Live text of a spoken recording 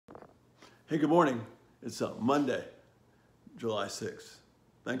Hey, good morning. It's Monday, July 6th.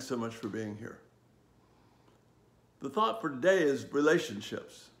 Thanks so much for being here. The thought for today is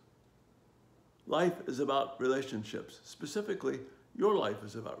relationships. Life is about relationships. Specifically, your life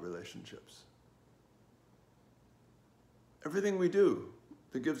is about relationships. Everything we do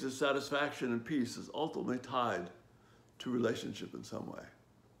that gives us satisfaction and peace is ultimately tied to relationship in some way.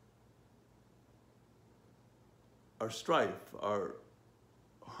 Our strife, our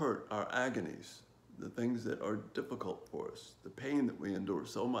hurt, our agonies, the things that are difficult for us, the pain that we endure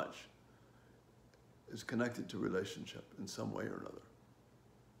so much is connected to relationship in some way or another.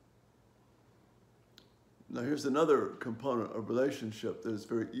 Now here's another component of relationship that is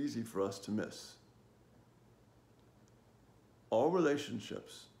very easy for us to miss. All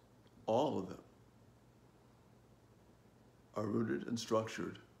relationships, all of them, are rooted and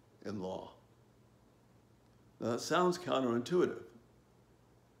structured in law. Now that sounds counterintuitive,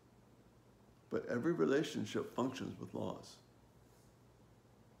 but every relationship functions with laws.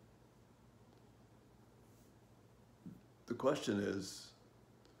 The question is,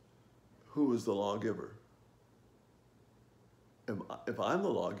 who is the lawgiver? If I'm the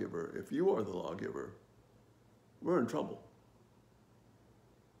lawgiver, if you are the lawgiver, we're in trouble.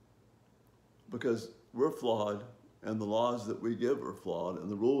 Because we're flawed, and the laws that we give are flawed,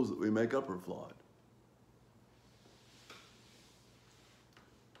 and the rules that we make up are flawed.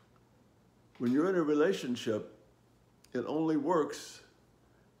 When you're in a relationship, it only works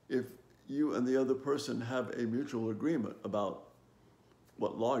if you and the other person have a mutual agreement about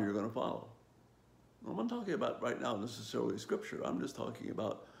what law you're going to follow. I'm not talking about right now necessarily scripture. I'm just talking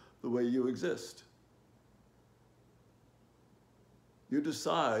about the way you exist. You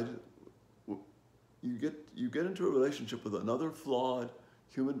decide, you get into a relationship with another flawed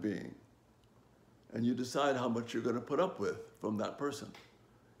human being, and you decide how much you're going to put up with from that person.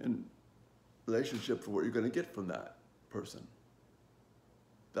 And relationship for what you're going to get from that person.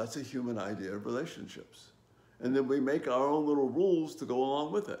 That's a human idea of relationships. And then we make our own little rules to go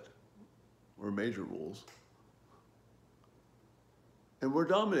along with it, or major rules. And we're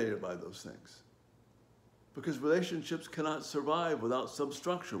dominated by those things. Because relationships cannot survive without some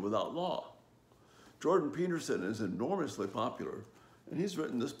structure, without law. Jordan Peterson is enormously popular, and he's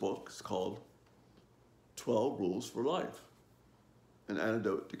written this book. It's called 12 Rules for Life, An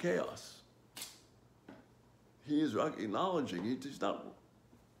Antidote to Chaos. He is acknowledging,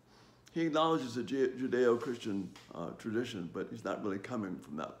 he acknowledges a Judeo-Christian tradition, but he's not really coming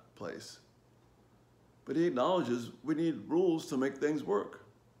from that place. But he acknowledges we need rules to make things work.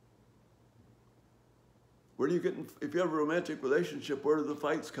 Where do you get, if you have a romantic relationship, where do the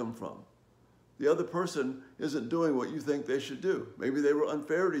fights come from? The other person isn't doing what you think they should do. Maybe they were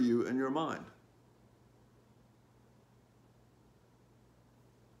unfair to you in your mind.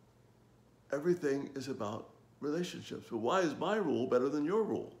 Everything is about relationships. But why is my rule better than your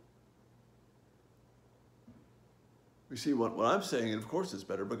rule? You see, what I'm saying, and of course it's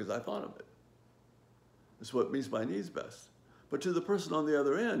better because I thought of it. It's what meets my needs best. But to the person on the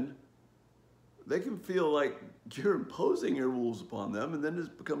other end, they can feel like you're imposing your rules upon them, and then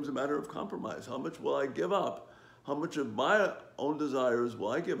it becomes a matter of compromise. How much will I give up? How much of my own desires will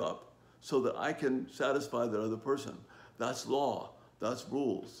I give up so that I can satisfy that other person? That's law. That's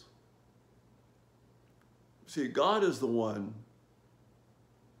rules. See, God is the one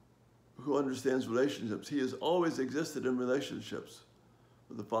who understands relationships. He has always existed in relationships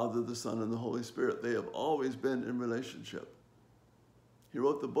with the Father, the Son, and the Holy Spirit. They have always been in relationship. He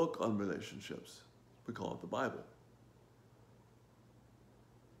wrote the book on relationships. We call it the Bible.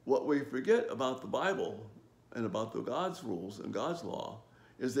 What we forget about the Bible and about the God's rules and God's law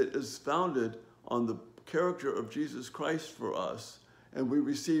is that it is founded on the character of Jesus Christ for us, and we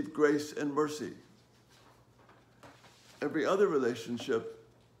receive grace and mercy. Every other relationship,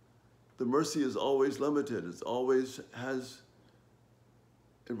 the mercy is always limited. It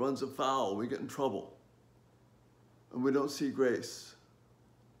runs afoul. We get in trouble. And we don't see grace.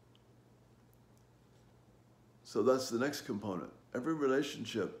 So that's the next component. Every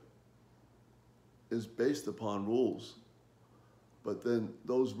relationship is based upon rules. But then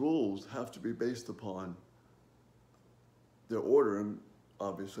those rules have to be based upon their order,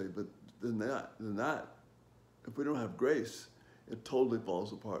 obviously. But then that, if we don't have grace, it totally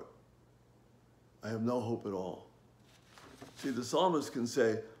falls apart. I have no hope at all. See, the psalmist can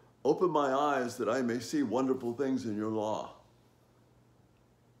say, "Open my eyes that I may see wonderful things in your law."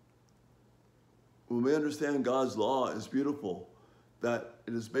 When we understand God's law is beautiful, that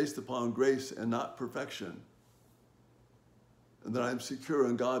it is based upon grace and not perfection, and that I'm secure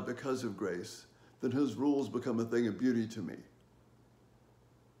in God because of grace, then his rules become a thing of beauty to me.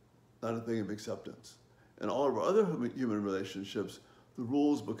 not a thing of acceptance. In all of our other human relationships, the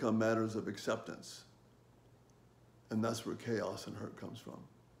rules become matters of acceptance. And that's where chaos and hurt comes from.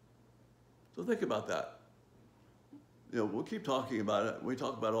 So think about that. You know, we'll keep talking about it. We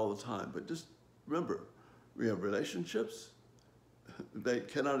talk about it all the time. But just remember, we have relationships. They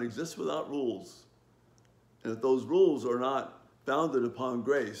cannot exist without rules. And if those rules are not founded upon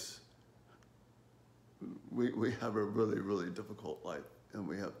grace, we have a really, really difficult life, and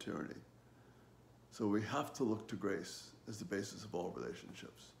we have tyranny. So we have to look to grace as the basis of all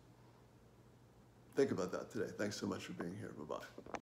relationships. Think about that today. Thanks so much for being here. Bye-bye.